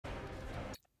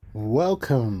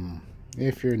Welcome.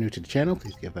 If you're new to the channel,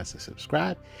 please give us a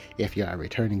subscribe. If you're a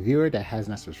returning viewer that has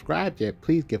not subscribed yet,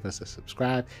 please give us a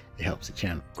subscribe. It helps the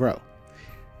channel grow.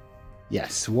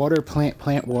 Yes, water,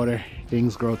 plant, water,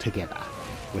 things grow together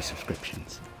with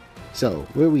subscriptions. So,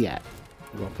 where we at?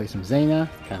 We're gonna play some Zaina.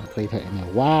 Haven't played her in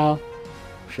a while.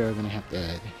 I'm sure we're gonna have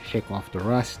to shake off the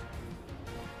rust.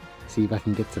 See if I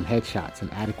can get some headshots, some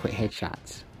adequate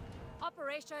headshots.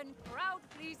 Operation Crowd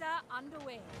Pleaser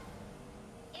underway.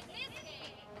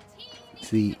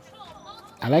 See,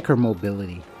 I like her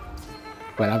mobility,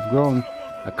 but I've grown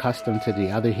accustomed to the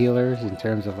other healers in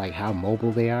terms of like how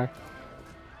mobile they are.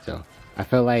 So I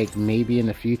feel like maybe in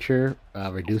the future,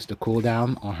 reduce the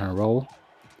cooldown on her roll,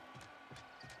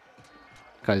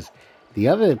 because the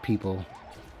other people,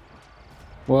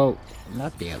 well,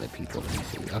 not the other people. Let me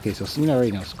see. Okay, so you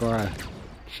already know Skora.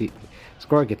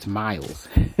 Skora gets miles,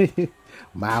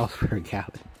 miles per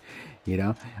gallon. You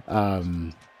know,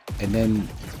 and then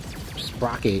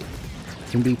Sprocket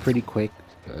can be pretty quick.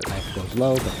 Life goes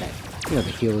low, but that, you know,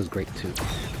 the heal is great too.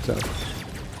 So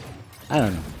I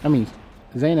don't know. I mean,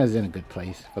 Zaina's in a good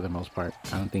place for the most part.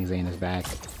 I don't think Zaina's bad,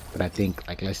 but I think,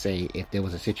 like, let's say if there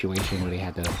was a situation where they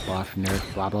had to buff,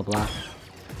 nerf, blah blah blah,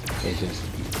 it's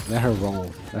just let her roll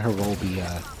be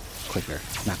quicker,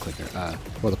 not quicker.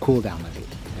 Well, the cooldown of it.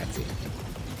 That's it.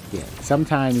 Yeah.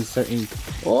 Sometimes certain.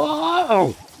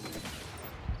 Oh.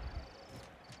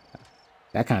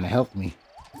 That kind of helped me.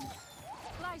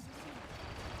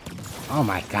 Oh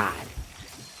my god.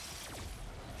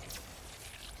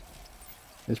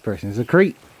 This person is a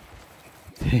creep.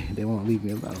 They won't leave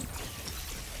me alone.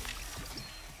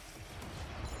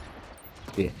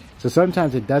 Yeah. So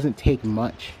sometimes it doesn't take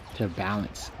much to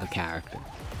balance a character.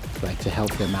 Like to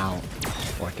help them out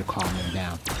or to calm them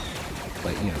down.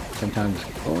 But you know, sometimes,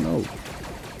 oh no.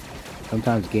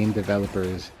 Sometimes game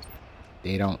developers,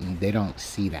 they don't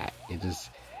see that. It just,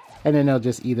 and then they'll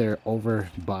just either over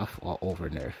buff or over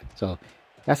nerf. So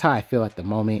that's how I feel at the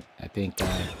moment. I think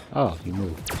oh, you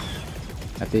moved.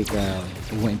 I think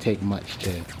it wouldn't take much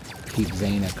to keep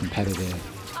Zaina competitive.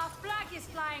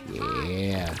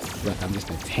 Yeah, look, I'm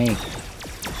just a tank.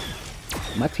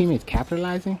 My teammate's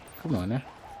capitalizing? Come on now.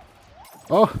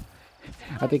 Oh,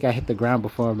 I think I hit the ground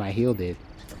before my heal did.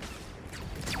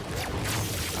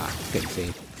 Ah, couldn't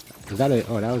save. Was that a,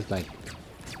 oh, that was like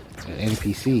an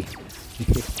NPC.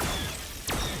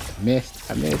 Missed.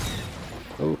 I missed.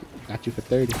 Oh, got you for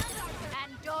 30.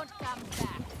 And don't come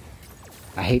back.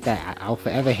 I hate that. I'll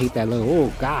forever hate that little.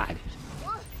 Oh god.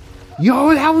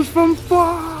 Yo, that was from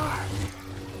far.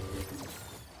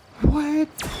 What?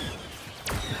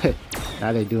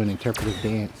 Now they're doing interpretive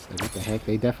dance. Like, what the heck?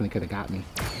 They definitely could have got me.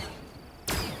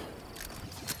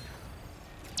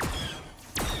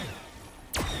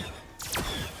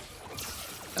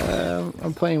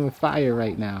 I'm playing with fire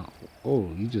right now.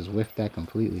 Oh, you just whiffed that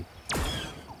completely.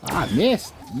 Ah, I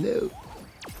missed. No.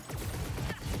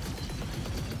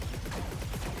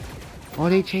 Oh,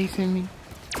 they chasing me?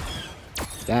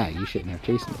 Dad, you shouldn't have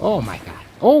chased me. Oh my god.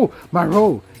 Oh, my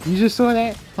roll. You just saw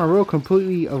that? My roll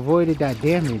completely avoided that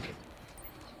damage.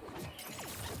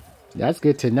 That's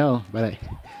good to know, but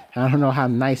I don't know how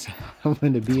nice I'm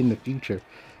going to be in the future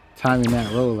timing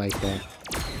that roll like that.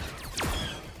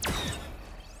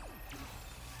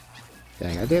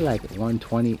 Dang, I did like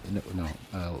 120, no,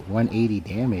 180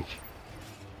 damage.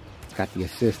 Got the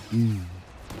assist.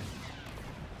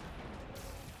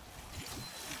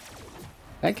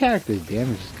 That character's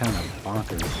damage is kind of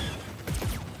bonkers.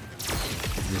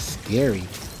 It's scary.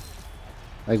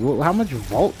 Like, how much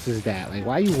volts is that? Like,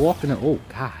 why are you walking? Oh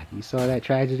god, you saw that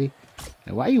tragedy?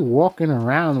 Like, why are you walking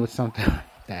around with something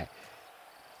like that?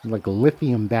 Like a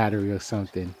lithium battery or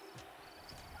something.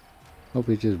 Hope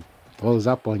it just blows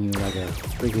up on you like a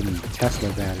freaking Tesla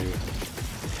battery.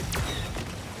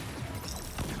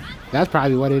 That's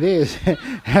probably what it is.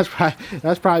 that's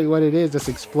probably what it is. That's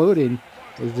exploding.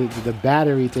 Is the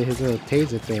battery to his little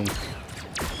taser thing.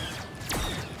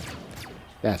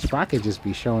 Yeah, Sprocket just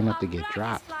be showing up to get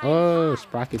dropped. Oh,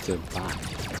 Sprocket's a bot.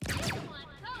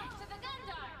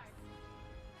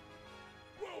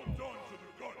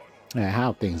 Yeah,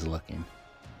 how things looking?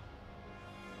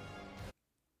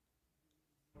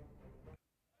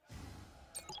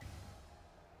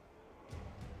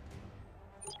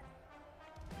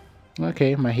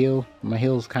 Okay, my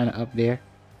heal's kind of up there.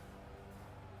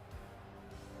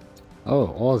 Oh,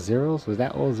 all zeros? Was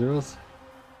that all zeros?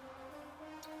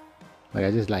 Like,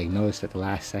 I just like noticed at the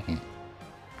last second.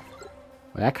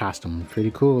 Well, that costume is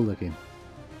pretty cool looking.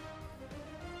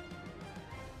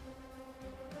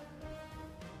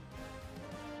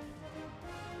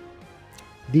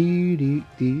 Do do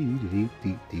do do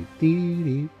do do do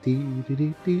do do do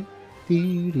do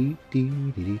do do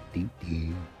do do do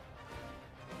do.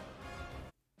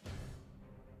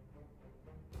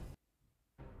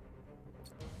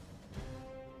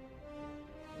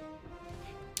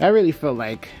 I really feel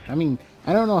like, I mean,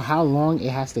 I don't know how long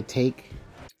it has to take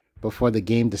before the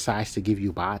game decides to give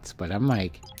you bots, but I'm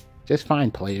like, just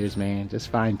find players, man. Just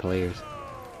find players.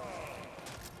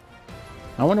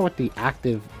 I wonder what the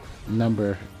active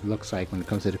number looks like when it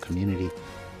comes to the community.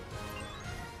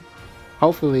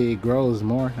 Hopefully it grows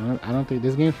more. I don't think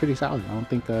this game's pretty solid. I don't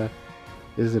think this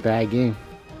is a bad game.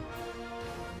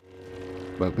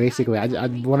 But basically,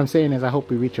 what I'm saying is I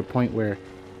hope we reach a point where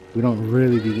we don't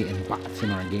really be getting bots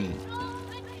in our game.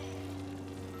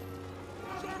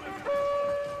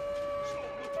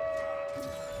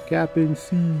 Captain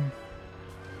C.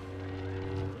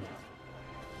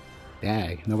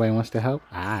 Dag, nobody wants to help?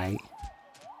 Alright.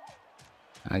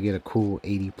 I get a cool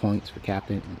 80 points for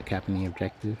captain the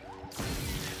objective.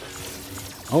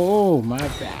 Oh, my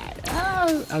bad.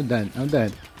 Oh, I'm done. I'm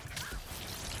done.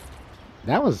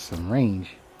 That was some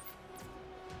range.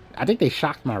 I think they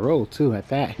shocked my roll too at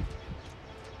that.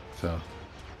 So,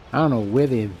 I don't know where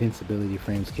the invincibility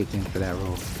frames kicked in for that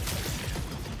roll.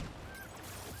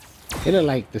 It looked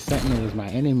like the sentinel was my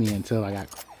enemy until I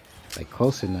got like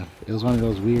close enough. It was one of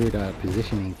those weird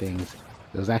positioning things.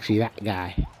 It was actually that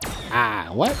guy. Ah,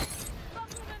 what?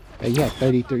 You had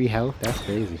 33 health? That's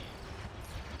crazy.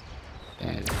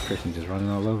 That person just running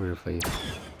all over the place.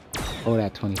 Oh,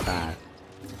 that 25.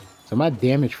 So my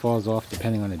damage falls off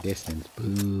depending on the distance.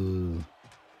 Boo.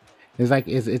 It's like,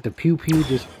 is it the pew pew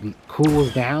just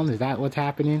cools down? Is that what's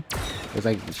happening? It's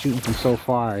like shooting from so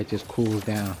far, it just cools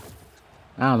down.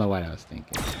 I don't know what I was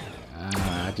thinking.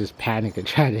 I just panic and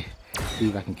try to see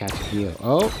if I can catch a heal.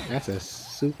 Oh, that's a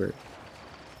super.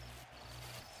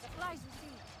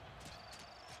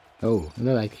 Oh, it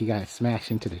looked like he got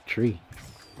smashed into the tree.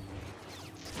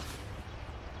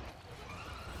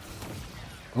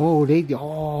 Oh,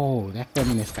 that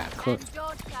feminist got cooked.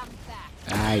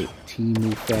 Alright,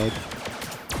 Timu fed.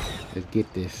 Let's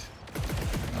get this.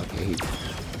 Okay,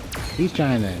 he's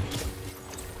trying to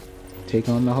take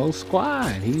on the whole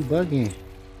squad. He's bugging.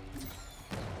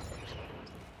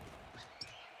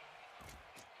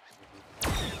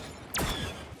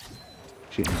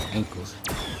 Shooting my ankles.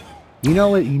 You know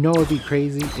what? You know what'd be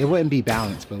crazy? It wouldn't be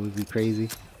balanced, but it would be crazy.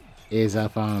 Is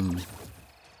if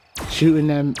shooting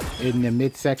them in the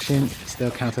midsection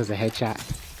still counts as a headshot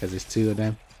because it's two of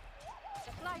them.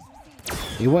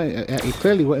 It wouldn't. It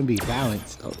clearly wouldn't be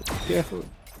balanced. Oh, careful!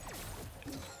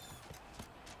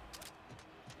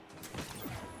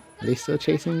 Are they still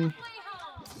chasing me?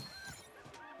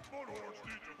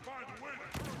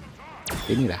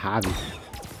 They need a hobby.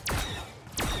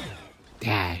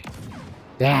 Dang,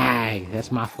 dang!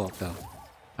 That's my fault though.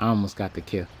 I almost got the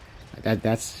kill.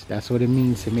 That's what it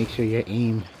means to make sure your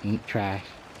aim ain't trash.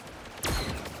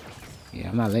 Yeah,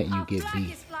 I'm not letting you get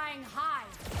beef.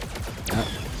 Yep.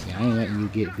 See, I ain't letting you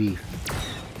get beef.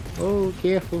 Oh,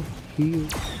 careful. Heal.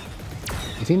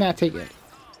 Is he not taking?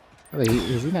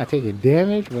 Is he not taking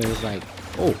damage? But it's like,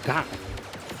 oh god!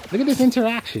 Look at this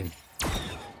interaction.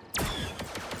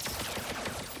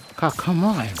 God, come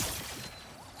on.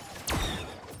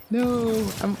 No,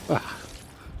 I'm.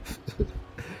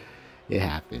 It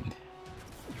happened.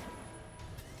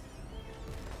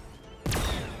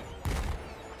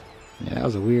 Yeah, that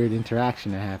was a weird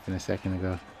interaction that happened a second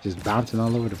ago. Just bouncing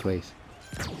all over the place.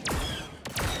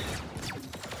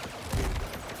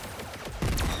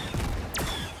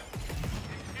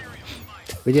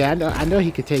 But yeah, I know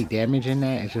he could take damage in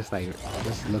that. It's just like, it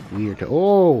just look weird to.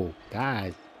 Oh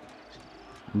god,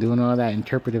 I'm doing all that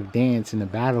interpretive dance in the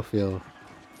battlefield.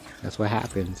 That's what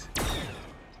happens.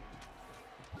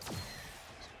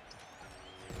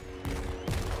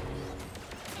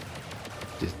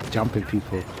 Just jumping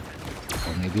people.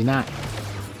 Or maybe not.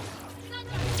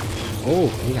 Oh,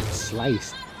 he got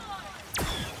sliced.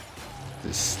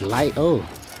 The slice. Oh.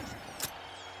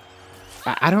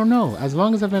 I don't know. As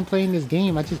long as I've been playing this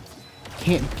game, I just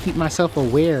can't keep myself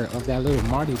aware of that little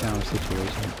Marty down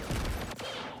situation.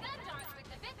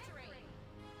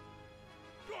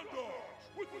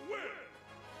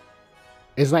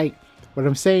 It's like, what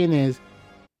I'm saying is,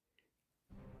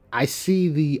 I see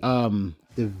the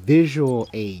visual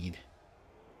aid,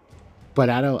 but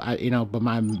but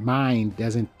my mind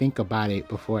doesn't think about it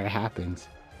before it happens.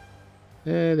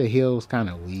 The heal's kind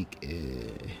of weak.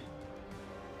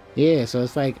 Yeah, so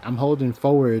it's like I'm holding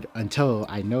forward until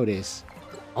I notice,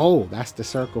 oh, that's the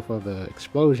circle for the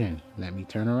explosion. Let me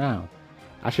turn around.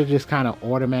 I should just kind of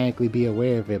automatically be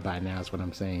aware of it by now is what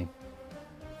I'm saying.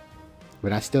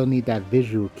 But I still need that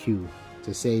visual cue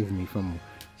to save me from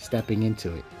stepping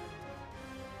into it.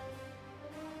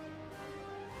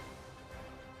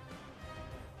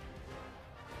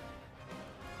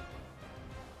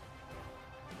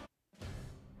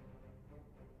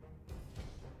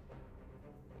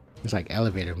 It's like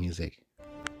elevator music.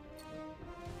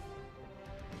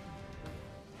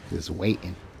 Just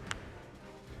waiting.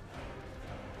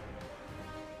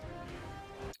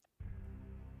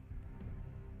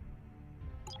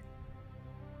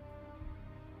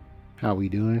 How we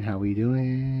doing? How we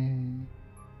doing?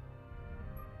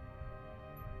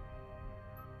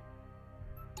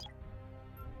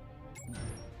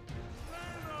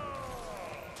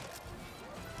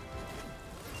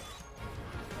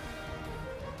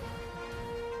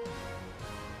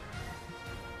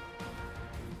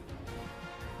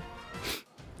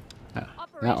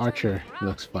 That archer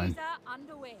looks fun.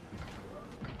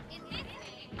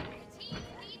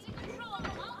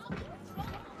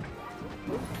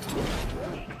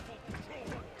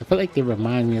 I feel like they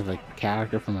remind me of a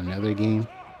character from another game,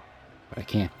 but I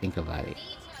can't think about it.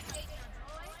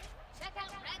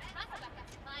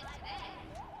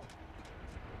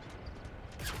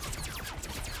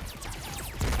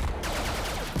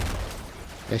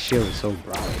 That shield is so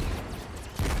broad.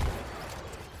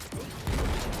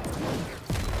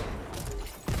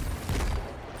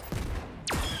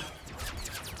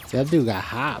 That dude got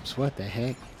hops. What the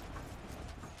heck?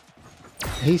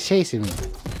 He's chasing me.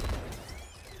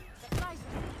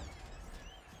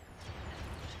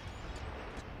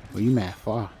 Well, you mad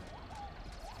far.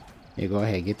 Yeah, go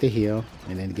ahead. Get the heal.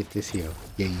 And then get this heal.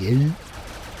 Yeah, yeah.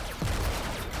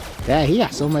 Yeah, he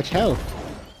got so much health.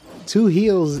 2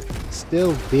 heals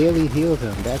still barely healed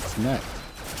him. That's nuts.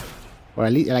 Or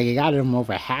at least, like, it got him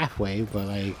over halfway. But,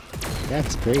 like,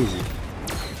 that's crazy.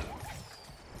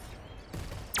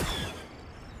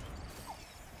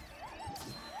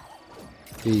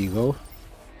 There you go.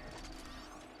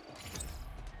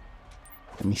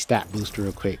 Let me stat boost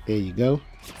real quick. There you go.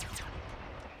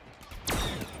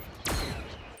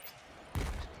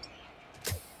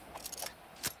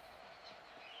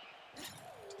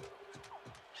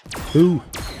 Ooh.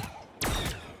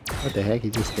 What the heck?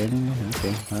 He's just standing there?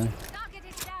 Okay, fine.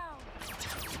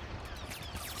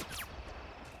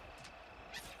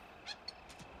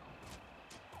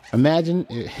 Imagine,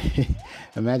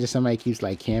 imagine somebody keeps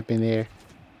like camping there.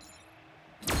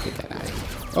 Get that out of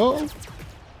here. Oh!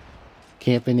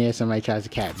 Camping there, somebody tries to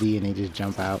cat B and they just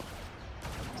jump out.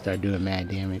 Start doing mad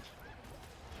damage.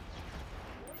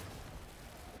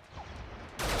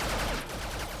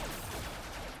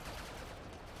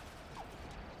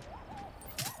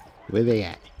 Where they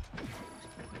at?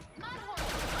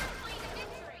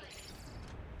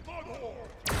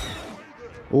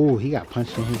 Oh, he got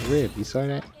punched in his rib. You saw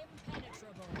that?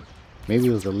 Maybe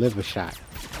it was a liver shot.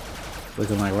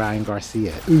 Looking like Ryan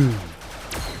Garcia. Ooh.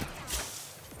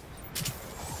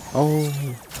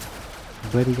 Oh,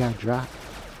 buddy got dropped.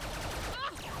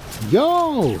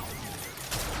 Yo!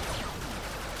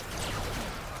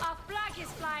 Our flag is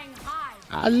flying high.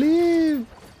 I live.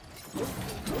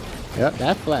 Yep,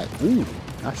 that flag. Ooh,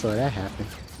 I saw that happen.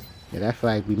 Yeah, that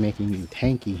flag be making you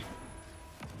tanky.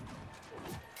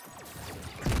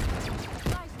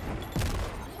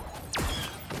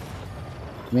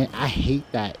 Man, I hate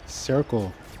that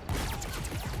circle.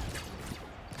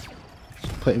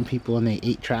 Putting people in their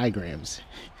 8 trigrams.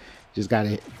 Just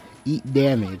gotta eat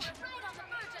damage.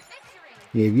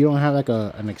 Yeah, if you don't have like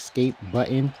an escape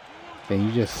button, then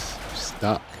you just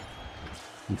stuck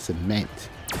in cement.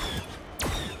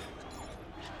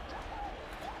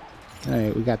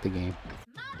 Alright, we got the game.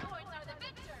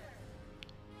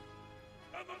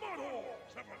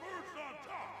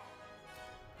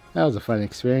 That was a fun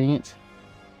experience.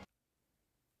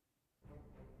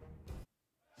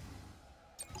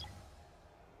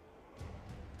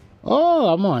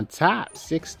 Oh, I'm on top.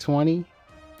 620.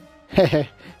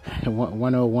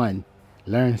 101.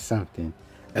 Learn something.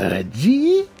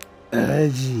 G.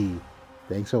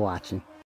 Thanks for watching.